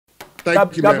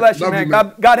Thank you, God man. bless you, Love man. you,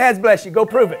 man. God has blessed you. Go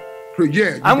prove it.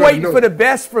 Yeah, I'm waiting for the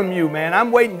best from you, man.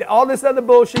 I'm waiting. All this other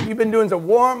bullshit you've been doing is a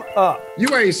warm up.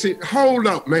 You ain't see. Hold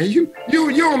up, man. You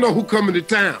don't know who coming to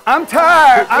town. I'm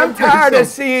tired. I'm tired of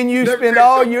seeing you spend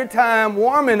all your time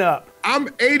warming up. I'm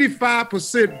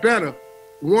 85% better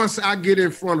once I get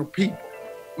in front of people.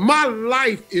 My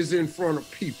life is in front of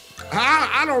people.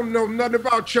 I don't know nothing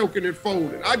about choking and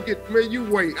folding. Man, you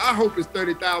wait. I hope it's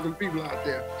 30,000 people out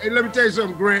there. Hey, let me tell you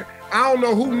something, Grant. I don't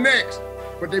know who next,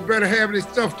 but they better have this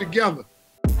stuff together.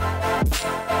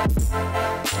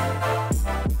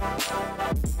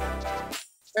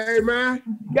 Hey, man.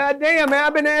 Goddamn, man.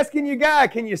 I've been asking you, guy,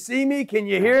 can you see me? Can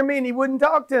you hear me? And he wouldn't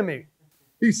talk to me.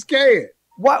 He's scared.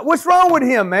 What's wrong with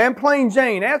him, man? Plain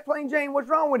Jane. Ask Plain Jane what's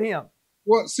wrong with him.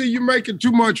 Well, see, you're making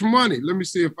too much money. Let me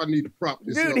see if I need to prop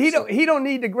this Dude, up. he don't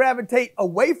need to gravitate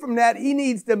away from that. He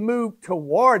needs to move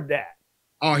toward that.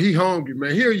 Oh, he hungry,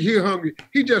 man. He hungry.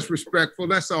 He just respectful.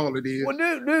 That's all it is. Well,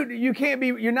 dude,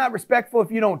 you're not respectful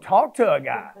if you don't talk to a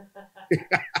guy.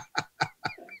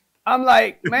 I'm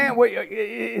like, man, what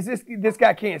is this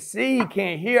guy can't see, he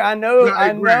can't hear. I know.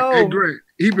 Hey, Greg,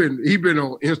 he been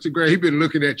on Instagram. He been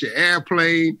looking at your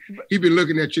airplane. He been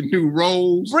looking at your new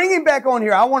rolls. Bring him back on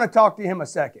here. I want to talk to him a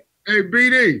second. Hey,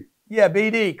 BD. Yeah,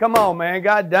 BD. Come on, man.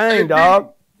 God dang, hey,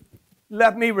 dog.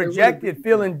 Left me rejected,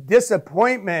 feeling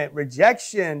disappointment,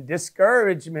 rejection,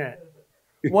 discouragement.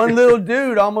 One little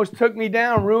dude almost took me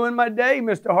down, ruined my day,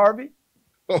 Mr. Harvey.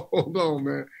 Oh, hold on,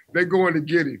 man. They're going to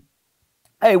get him.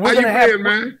 Hey, we're gonna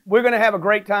have a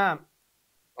great time.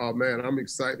 Oh man, I'm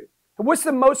excited. What's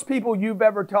the most people you've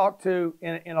ever talked to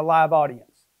in a live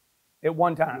audience at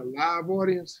one time? In a live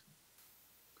audience?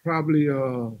 Probably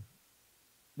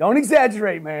Don't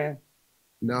exaggerate, man.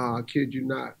 Nah, I kid you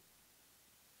not.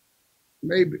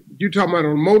 Maybe you talking about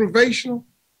on motivational?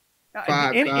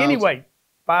 5,000. Anyway,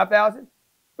 5,000?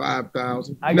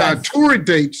 5,000. Now tour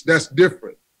dates, that's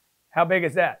different. How big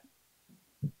is that?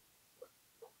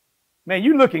 Man,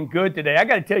 you looking good today. I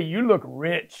got to tell you, you look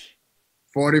rich.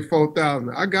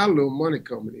 44,000. I got a little money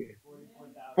coming in.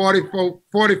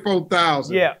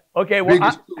 44,000. Yeah. Okay.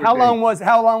 Well, how long was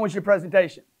your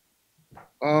presentation?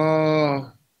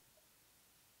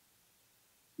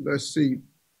 Let's see.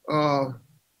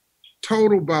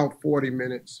 Total about 40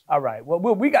 minutes. All right.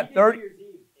 Well, we got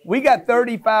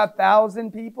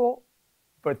 35,000 people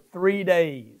for 3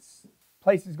 days.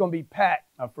 Place is going to be packed,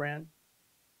 my friend.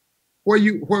 Where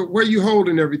you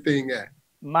holding everything at?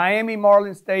 Miami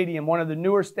Marlins Stadium, one of the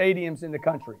newer stadiums in the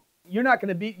country. You're not going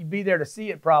to be there to see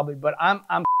it probably, but I'm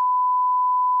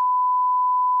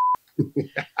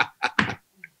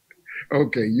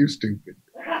Okay, you stupid.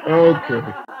 Okay.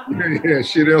 Yeah,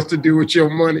 shit else to do with your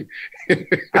money.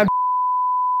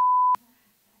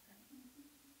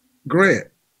 Grant,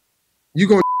 you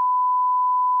gonna?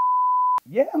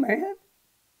 Yeah, man.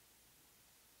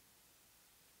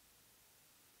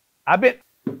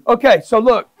 Okay, so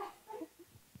look,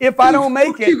 if I don't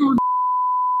make it,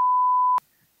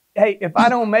 hey, if I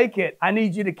don't make it, I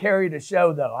need you to carry the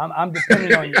show, though. I'm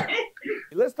depending on you.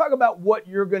 Let's talk about what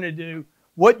you're going to do,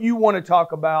 what you want to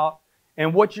talk about,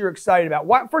 and what you're excited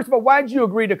about. First of all, why did you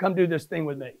agree to come do this thing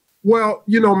with me? Well,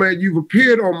 you know, man, you've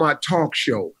appeared on my talk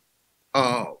show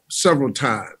several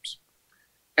times.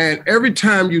 And every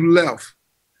time you left,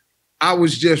 I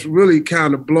was just really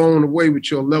kind of blown away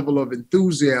with your level of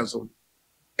enthusiasm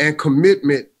and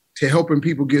commitment to helping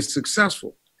people get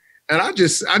successful. And I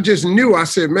just knew, I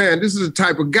said, man, this is the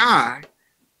type of guy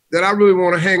that I really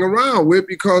want to hang around with,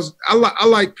 because I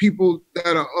like people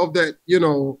that are of that, you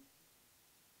know,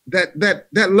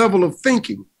 that level of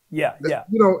thinking. Yeah, yeah.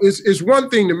 You know, it's one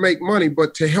thing to make money,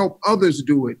 but to help others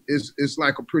do it is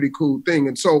like a pretty cool thing.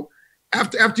 And so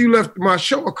after you left my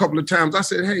show a couple of times, I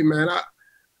said, hey, man,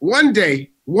 one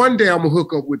day I'm gonna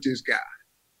hook up with this guy.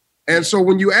 And so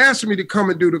when you asked me to come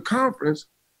and do the conference,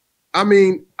 I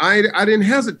mean, I didn't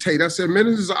hesitate. I said, man,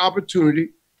 this is an opportunity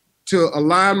to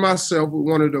align myself with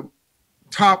one of the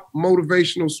top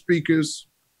motivational speakers,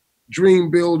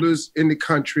 dream builders in the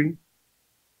country.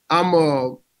 I'm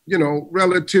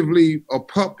relatively a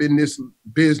pup in this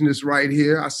business right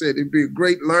here. I said it'd be a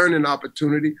great learning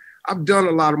opportunity. I've done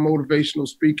a lot of motivational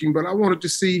speaking, but I wanted to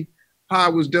see how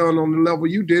it was done on the level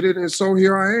you did it, and so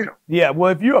here I am. Yeah,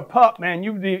 well, if you're a pup, man,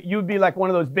 you'd be like one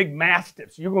of those big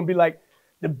mastiffs. You're going to be like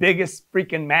the biggest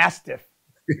freaking mastiff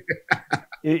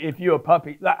if you're a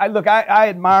puppy. Look, I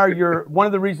admire one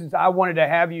of the reasons I wanted to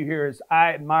have you here is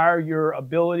I admire your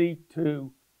ability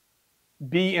to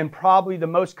be in probably the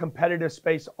most competitive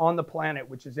space on the planet,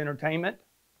 which is entertainment.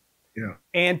 Yeah.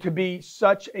 And to be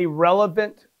such a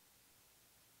relevant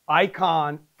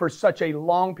icon for such a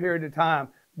long period of time.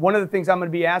 one of the things I'm going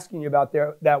to be asking you about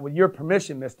there, that with your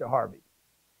permission, Mr. Harvey,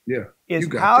 Yeah. is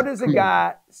how does a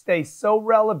guy stay so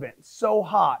relevant, so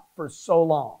hot for so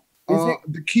long?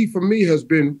 The key for me has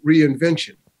been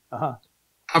reinvention.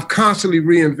 I've constantly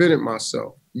reinvented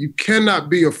myself. You cannot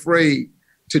be afraid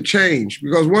to change,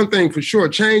 because one thing for sure,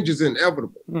 change is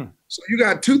inevitable. So you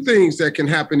got two things that can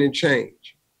happen in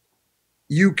change.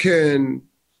 You can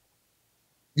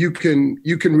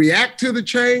react to the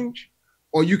change,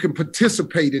 or you can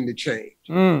participate in the change.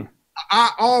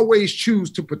 I always choose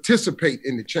to participate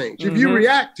in the change. If you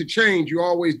react to change, you're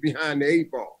always behind the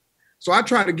 8 ball. So I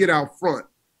try to get out front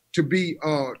to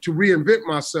reinvent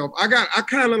myself. I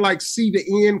kind of like see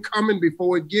the end coming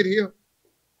before it get here.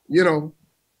 You know,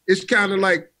 it's kind of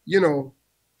like, you know,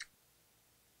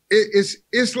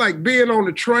 it's like being on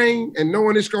the train and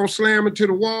knowing it's gonna slam into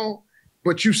the wall,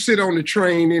 but you sit on the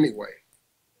train anyway.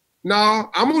 No,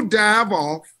 I'm gonna dive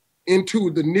off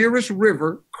into the nearest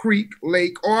river, creek,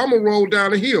 lake, or I'm gonna roll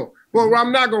down a hill. Well,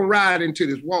 I'm not gonna ride into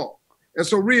this wall. And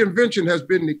so reinvention has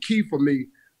been the key for me.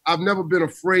 I've never been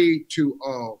afraid to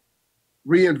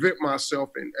reinvent myself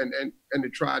and to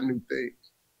try new things.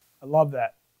 I love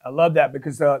that. I love that,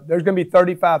 because there's going to be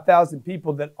 35,000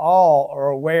 people that all are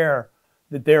aware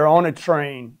that they're on a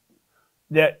train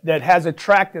that has a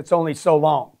track that's only so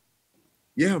long.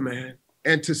 Yeah, man.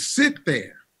 And to sit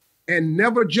there and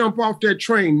never jump off that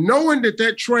train, knowing that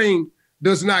that train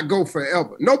does not go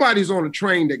forever. Nobody's on a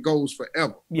train that goes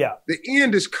forever. Yeah. The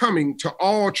end is coming to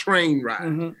all train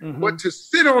rides. But to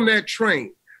sit on that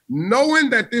train,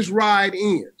 knowing that this ride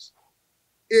ends,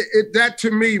 that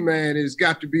to me, man, has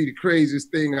got to be the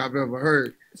craziest thing I've ever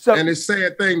heard. So, and it's a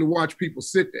sad thing to watch people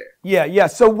sit there. Yeah, yeah.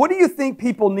 So what do you think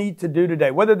people need to do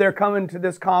today? Whether they're coming to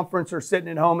this conference or sitting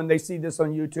at home and they see this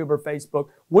on YouTube or Facebook,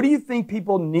 what do you think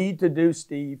people need to do,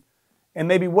 Steve? And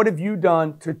maybe what have you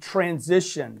done to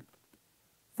transition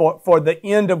for the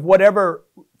end of whatever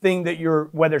thing that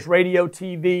whether it's radio,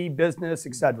 TV, business,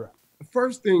 etc.?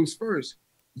 First things first,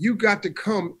 you got to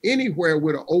come anywhere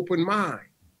with an open mind.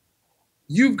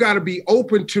 You've got to be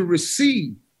open to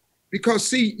receive. Because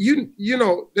see, you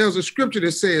know, there's a scripture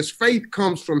that says faith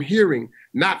comes from hearing,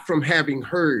 not from having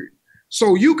heard.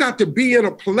 So you got to be in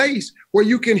a place where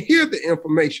you can hear the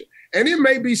information. And it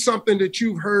may be something that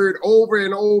you've heard over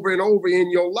and over and over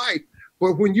in your life.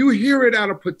 But when you hear it at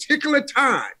a particular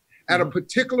time, at a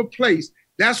particular place,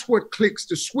 that's what clicks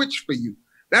the switch for you.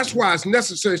 That's why it's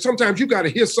necessary. Sometimes you got to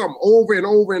hear something over and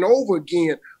over and over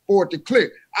again for it to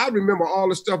click. I remember all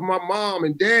the stuff my mom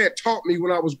and dad taught me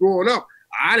when I was growing up.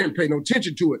 I didn't pay no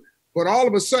attention to it. But all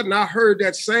of a sudden, I heard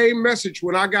that same message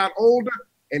when I got older,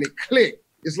 and it clicked.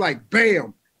 It's like,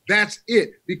 bam, that's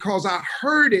it. Because I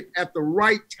heard it at the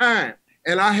right time,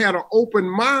 and I had an open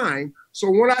mind. So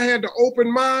when I had the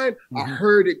open mind, I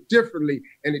heard it differently,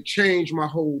 and it changed my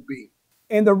whole being.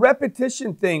 And the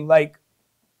repetition thing, like,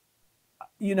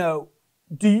 you know,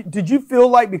 did you feel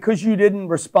like because you didn't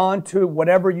respond to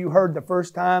whatever you heard the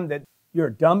first time that you're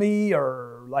a dummy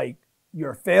or like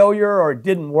you're a failure or it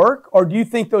didn't work? Or do you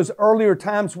think those earlier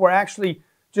times were actually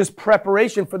just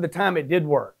preparation for the time it did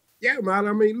work? Yeah, man.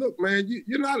 I mean, look, man,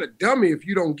 you're not a dummy if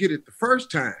you don't get it the first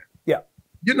time. Yeah.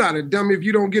 You're not a dummy if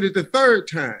you don't get it the third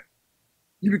time.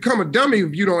 You become a dummy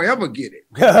if you don't ever get it.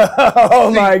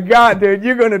 Oh, my God, dude.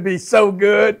 You're going to be so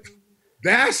good.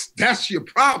 That's your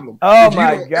problem. Oh, if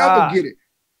my you don't God. ever get it.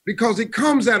 Because it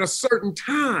comes at a certain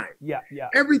time. Yeah, yeah.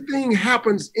 Everything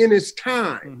happens in its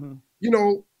time. You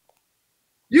know,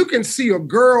 you can see a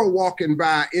girl walking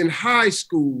by in high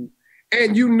school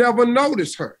and you never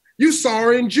notice her. You saw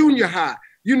her in junior high.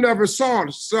 You never saw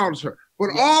her. But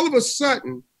all of a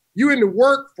sudden, you're in the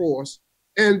workforce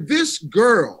and this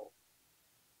girl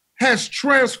has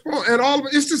transformed, and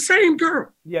it's the same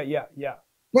girl. Yeah, yeah, yeah.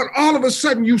 But all of a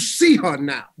sudden, you see her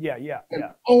now. Yeah, yeah, and,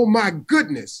 yeah. oh my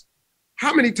goodness.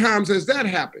 How many times has that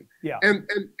happened? Yeah.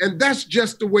 And that's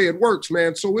just the way it works,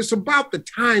 man. So it's about the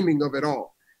timing of it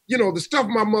all. You know, the stuff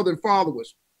my mother and father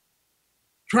was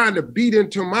trying to beat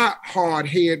into my hard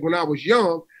head when I was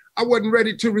young, I wasn't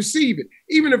ready to receive it.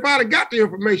 Even if I'd have got the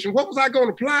information, what was I going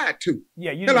to apply it to?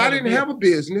 Yeah, you I didn't have a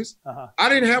business. I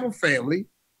didn't have a family.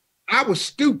 I was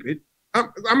stupid.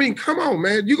 I mean, come on,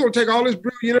 man. You're going to take all this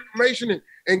brilliant information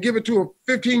and give it to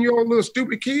a 15-year-old little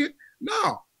stupid kid?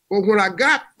 No. But when I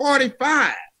got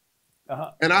 45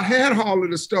 and I had all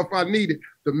of the stuff I needed,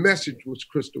 the message was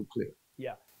crystal clear.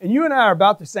 Yeah. And you and I are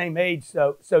about the same age.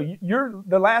 So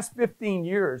the last 15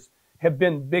 years have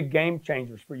been big game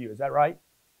changers for you. Is that right?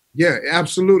 Yeah,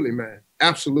 absolutely, man.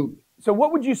 Absolutely. So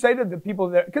what would you say to the people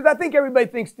there? Because I think everybody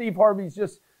thinks Steve Harvey's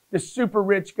just this super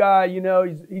rich guy. You know,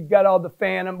 he's got all the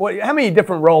fan. How many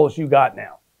different roles you got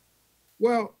now?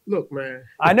 Well, look, man.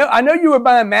 I know you were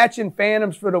buying matching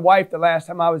Phantoms for the wife the last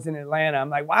time I was in Atlanta.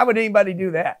 I'm like, why would anybody do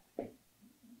that?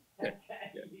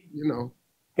 You know,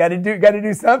 got to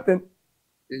do something.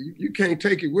 You can't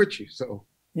take it with you, so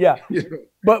yeah. You know,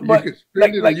 but you,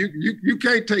 like, you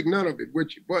can't take none of it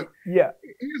with you. But yeah,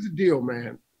 here's the deal,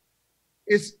 man.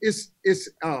 It's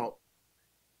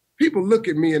people look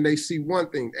at me and they see one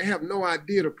thing. They have no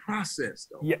idea the process,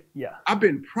 though. Yeah. I've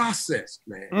been processed,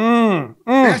 man.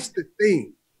 That's the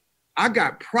thing. I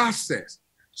got processed.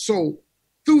 So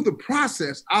through the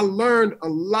process, I learned a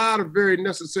lot of very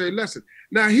necessary lessons.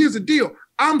 Now, here's the deal.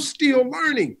 I'm still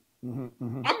learning.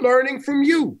 I'm learning from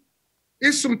you.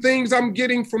 There's some things I'm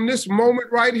getting from this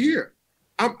moment right here.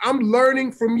 I'm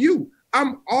learning from you.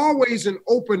 I'm always an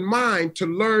open mind to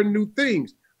learn new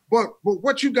things. But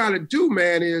what you got to do,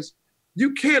 man, is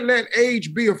you can't let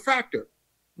age be a factor.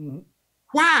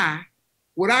 Why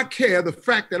would I care the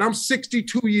fact that I'm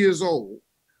 62 years old?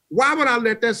 Why would I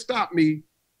let that stop me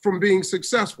from being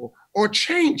successful or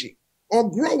changing or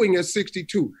growing at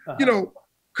 62? You know,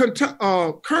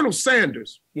 Colonel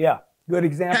Sanders. Yeah, good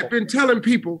example. Had been telling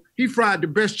people he fried the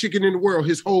best chicken in the world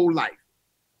his whole life.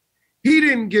 He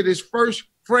didn't get his first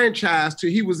franchise till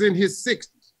he was in his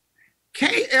 60s.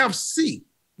 KFC.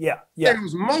 Yeah. There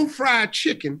was more fried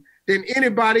chicken than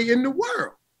anybody in the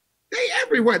world. They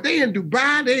everywhere. They in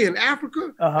Dubai, they in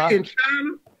Africa, they in China.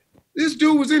 This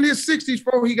dude was in his 60s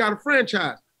before he got a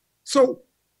franchise. So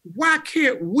why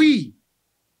can't we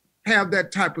have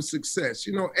that type of success?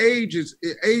 You know, age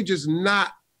is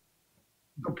not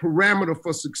the parameter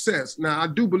for success. Now, I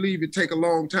do believe it take a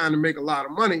long time to make a lot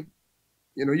of money.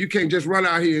 You know, you can't just run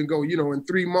out here and go, you know, in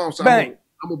 3 months, I'm going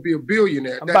to be a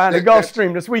billionaire. I'm buying the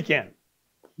Gulfstream this weekend.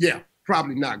 Yeah,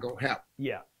 probably not going to happen.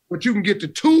 Yeah. But you can get the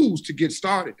tools to get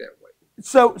started that way.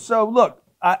 So look,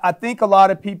 I think a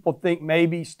lot of people think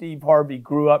maybe Steve Harvey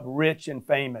grew up rich and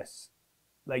famous.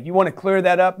 Like, you want to clear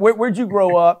that up? Where'd you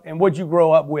grow up and what'd you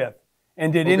grow up with?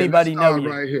 And did anybody know you?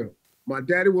 Right here. My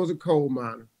daddy was a coal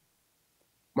miner.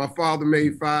 My father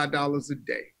made $5 a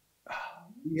day.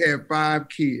 He had 5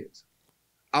 kids.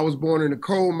 I was born in a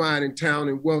coal mining town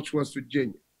in Welch, West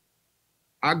Virginia.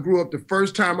 I grew up, the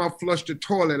first time I flushed a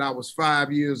toilet, I was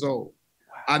 5 years old.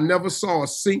 I never saw a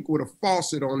sink with a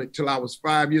faucet on it till I was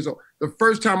 5 years old. The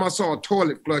first time I saw a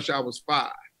toilet flush, I was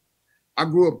 5. I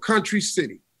grew up country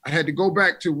city. I had to go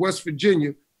back to West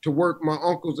Virginia to work my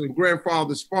uncle's and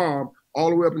grandfather's farm all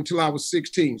the way up until I was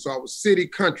 16. So I was city,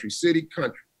 country.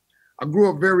 I grew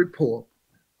up very poor.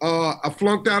 I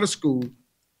flunked out of school.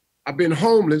 I've been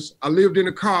homeless. I lived in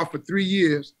a car for 3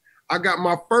 years. I got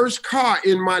my first car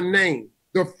in my name.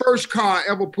 The first car I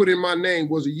ever put in my name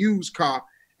was a used car,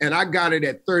 and I got it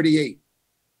at 38.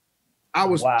 I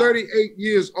was 38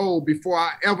 years old before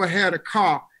I ever had a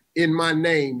car in my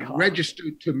name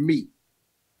registered to me.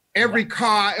 Every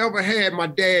car I ever had, my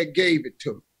dad gave it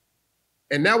to me.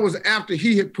 And that was after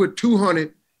he had put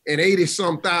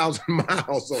 280-some thousand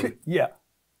miles on it. Yeah.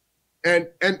 And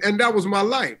that was my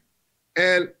life.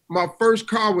 And my first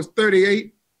car was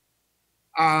 38.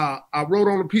 I wrote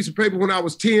on a piece of paper when I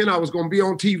was 10, I was going to be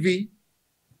on TV.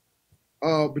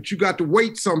 But you got to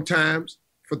wait sometimes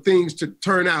for things to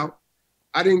turn out.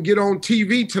 I didn't get on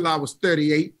TV till I was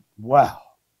 38. Wow.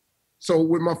 So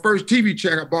with my first TV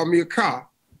check, I bought me a car.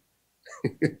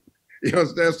 You know,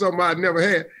 that's something I'd never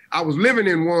had. I was living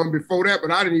in one before that,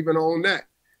 but I didn't even own that.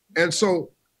 And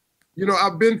so, you know,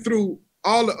 I've been through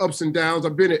all the ups and downs.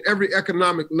 I've been at every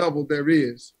economic level there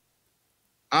is.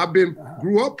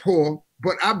 Grew up poor,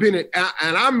 but I've been at,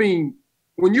 and I mean,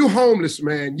 when you homeless,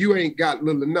 man, you ain't got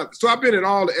little or nothing. So I've been at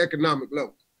all the economic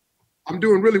levels. I'm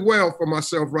doing really well for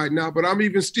myself right now, but I'm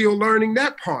even still learning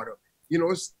that part of it. You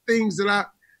know, it's things that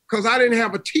because I didn't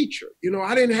have a teacher. You know,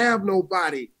 I didn't have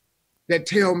nobody that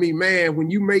tell me, man,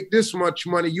 when you make this much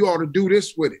money, you ought to do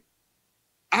this with it.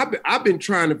 I've been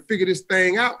trying to figure this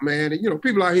thing out, man. And, you know,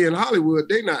 people out here in Hollywood,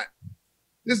 this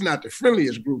is not the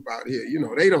friendliest group out here. You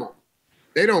know,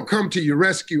 they don't come to your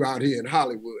rescue out here in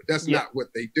Hollywood. That's not what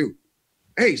they do.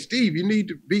 Hey, Steve, you need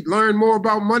to learn more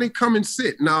about money. Come and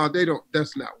sit. No, they don't.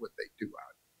 That's not what they do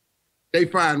out here. They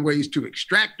find ways to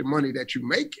extract the money that you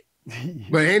make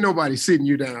it. But ain't nobody sitting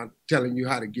you down telling you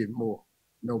how to get more.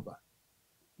 Nobody.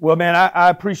 Well, man, I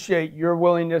appreciate your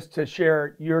willingness to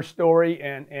share your story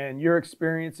and your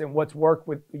experience and what's worked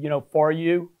with, you know, for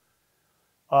you.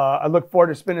 I look forward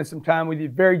to spending some time with you.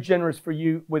 Very generous for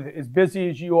you with as busy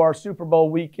as you are, Super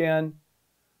Bowl weekend.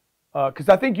 Because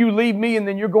I think you leave me and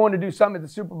then you're going to do something at the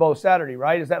Super Bowl Saturday,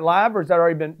 right? Is that live or has that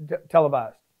already been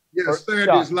televised? Yeah,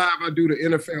 Saturday is live. I do the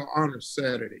NFL Honors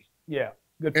Saturday. Yeah,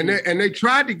 good. And they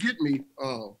tried to get me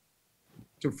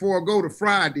to forego the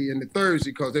Friday and the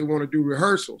Thursday because they want to do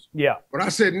rehearsals. Yeah. But I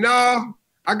said, no,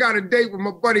 I got a date with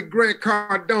my buddy Grant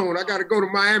Cardone. I got to go to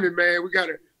Miami, man.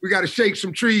 We got to shake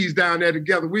some trees down there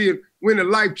together. We're in a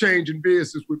life-changing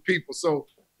business with people. So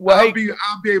well, I'll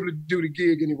be able to do the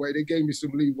gig anyway. They gave me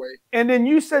some leeway. And then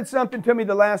you said something to me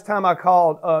the last time I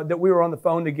called that we were on the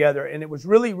phone together, and it was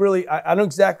really, really, I don't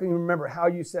exactly remember how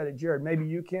you said it, Jared. Maybe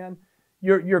you can.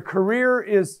 Your career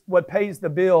is what pays the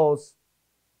bills,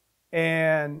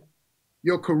 and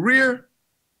your career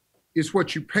is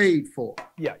what you paid for.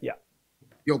 Yeah.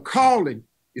 Your calling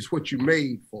is what you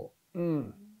made for.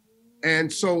 Mm.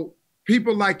 And so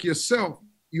people like yourself,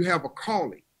 you have a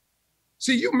calling.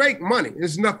 See, you make money.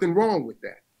 There's nothing wrong with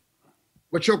that.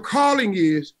 But your calling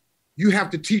is you have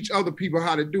to teach other people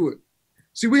how to do it.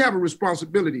 See, we have a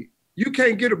responsibility. You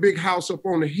can't get a big house up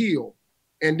on the hill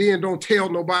and then don't tell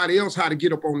nobody else how to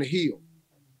get up on the hill.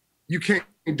 You can't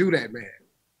do that, man.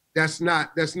 That's not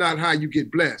how you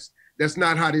get blessed. That's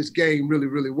not how this game really,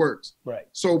 really works. Right.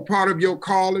 So part of your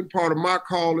calling, part of my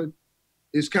calling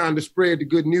is kind of spread the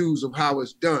good news of how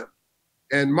it's done.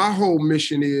 And my whole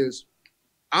mission is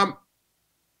I'm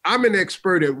an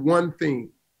expert at one thing.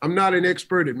 I'm not an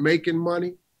expert at making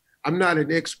money. I'm not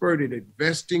an expert at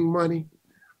investing money.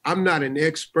 I'm not an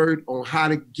expert on how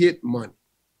to get money.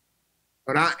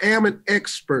 But I am an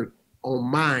expert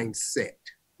on mindset.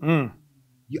 Mm.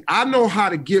 I know how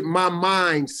to get my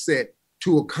mindset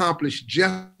to accomplish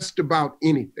just about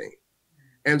anything.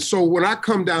 And so when I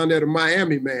come down there to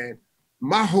Miami, man,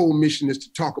 my whole mission is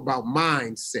to talk about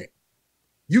mindset.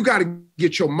 You got to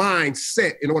get your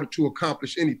mindset in order to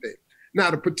accomplish anything.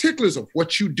 Now, the particulars of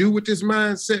what you do with this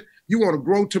mindset, you want to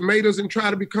grow tomatoes and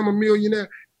try to become a millionaire?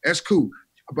 That's cool.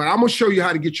 But I'm going to show you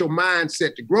how to get your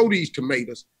mindset to grow these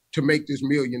tomatoes to make this $1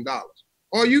 million.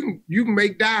 Or you can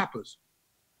make diapers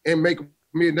and make $1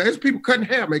 million. There's people cutting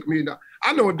hair, make $1 million.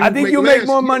 I know a dude I think you'll make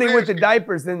more money with the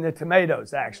diapers than the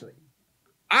tomatoes, actually.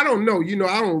 I don't know.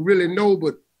 I don't really know,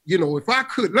 but, if I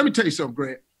could, let me tell you something,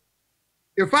 Grant.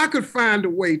 If I could find a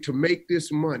way to make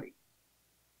this money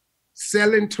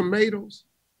selling tomatoes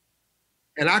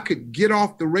and I could get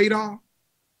off the radar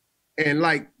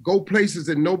and go places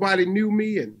that nobody knew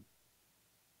me and,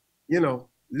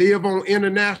 live on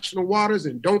international waters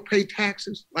and don't pay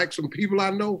taxes like some people I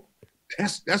know,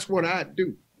 that's what I'd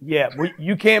do. Yeah,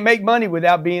 you can't make money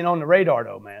without being on the radar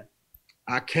though, man.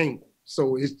 I can't.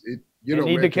 So much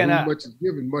is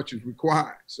given, much is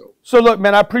required. So look,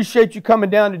 man, I appreciate you coming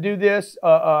down to do this.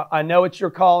 I know it's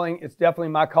your calling. It's definitely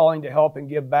my calling to help and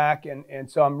give back. And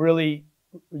so I'm really,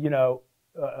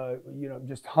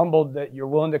 just humbled that you're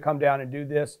willing to come down and do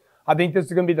this. I think this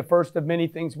is going to be the first of many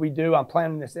things we do. I'm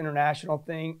planning this international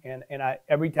thing. And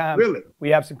every time we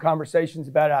have some conversations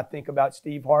about it, I think about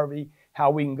Steve Harvey, how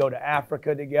we can go to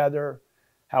Africa together,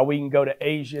 how we can go to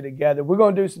Asia together. We're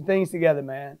going to do some things together,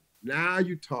 man. Now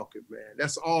you're talking, man.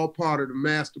 That's all part of the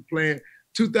master plan.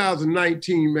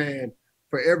 2019, man,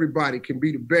 for everybody can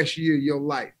be the best year of your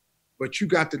life. But you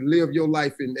got to live your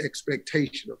life in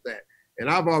expectation of that. And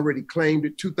I've already claimed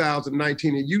it,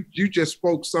 2019. And you just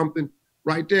spoke something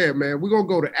right there, man. We're going to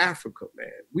go to Africa,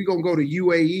 man. We're going to go to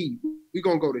UAE. We're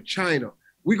going to go to China.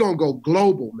 We're going to go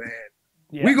global, man.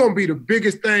 Yeah. We're going to be the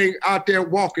biggest thing out there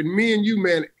walking. Me and you,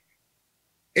 man.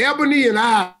 Ebony and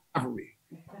Ivory.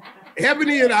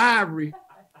 Ebony and Ivory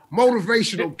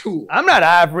motivational tour. I'm not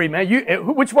Ivory, man.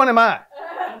 Which one am I?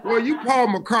 Well, you Paul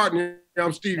McCartney.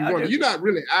 I'm Stevie Wonder. You're not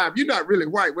really Ivory. You're not really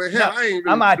white. Well, hell, I ain't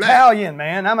really I'm black. Italian,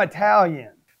 man. I'm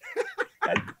Italian.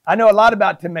 I know a lot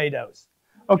about tomatoes.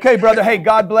 Okay, brother. Hey,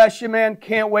 God bless you, man.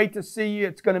 Can't wait to see you.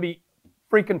 It's going to be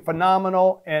freaking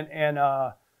phenomenal. And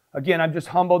again, I'm just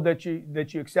humbled that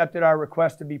you accepted our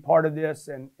request to be part of this.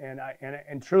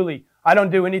 And truly, I don't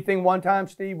do anything one time,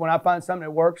 Steve. When I find something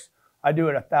that works, I do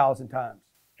it 1,000 times.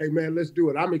 Hey, man, let's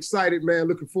do it. I'm excited, man.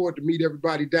 Looking forward to meet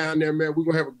everybody down there, man. We're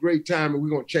going to have a great time, and we're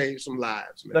going to change some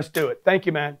lives, man. Let's do it. Thank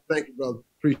you, man. Thank you, brother.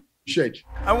 Appreciate you.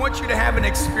 I want you to have an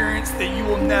experience that you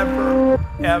will never,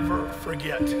 ever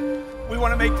forget. We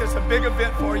want to make this a big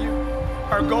event for you.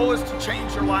 Our goal is to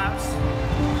change your lives.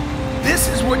 This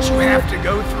is what you have to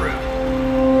go through.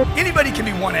 Anybody can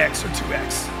be 1X or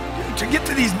 2X. To get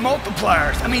to these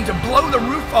multipliers, to blow the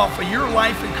roof off of your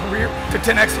life and career to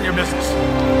 10X in your business.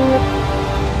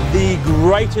 The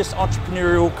greatest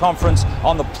entrepreneurial conference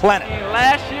on the planet.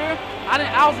 Last year,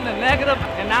 I was in the negative,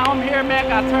 and now I'm here, man.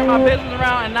 I turned my business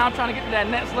around, and now I'm trying to get to that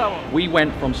next level. We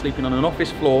went from sleeping on an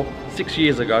office floor 6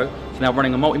 years ago to now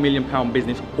running a multi-million-pound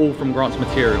business, all from grants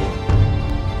material.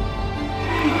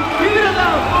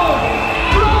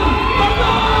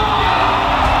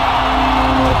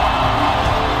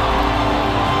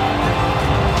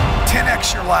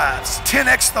 10X your lives,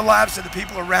 10X impacts the lives of the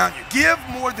people around you. Give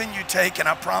more than you take, and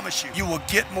I promise you, you will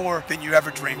get more than you ever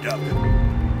dreamed of.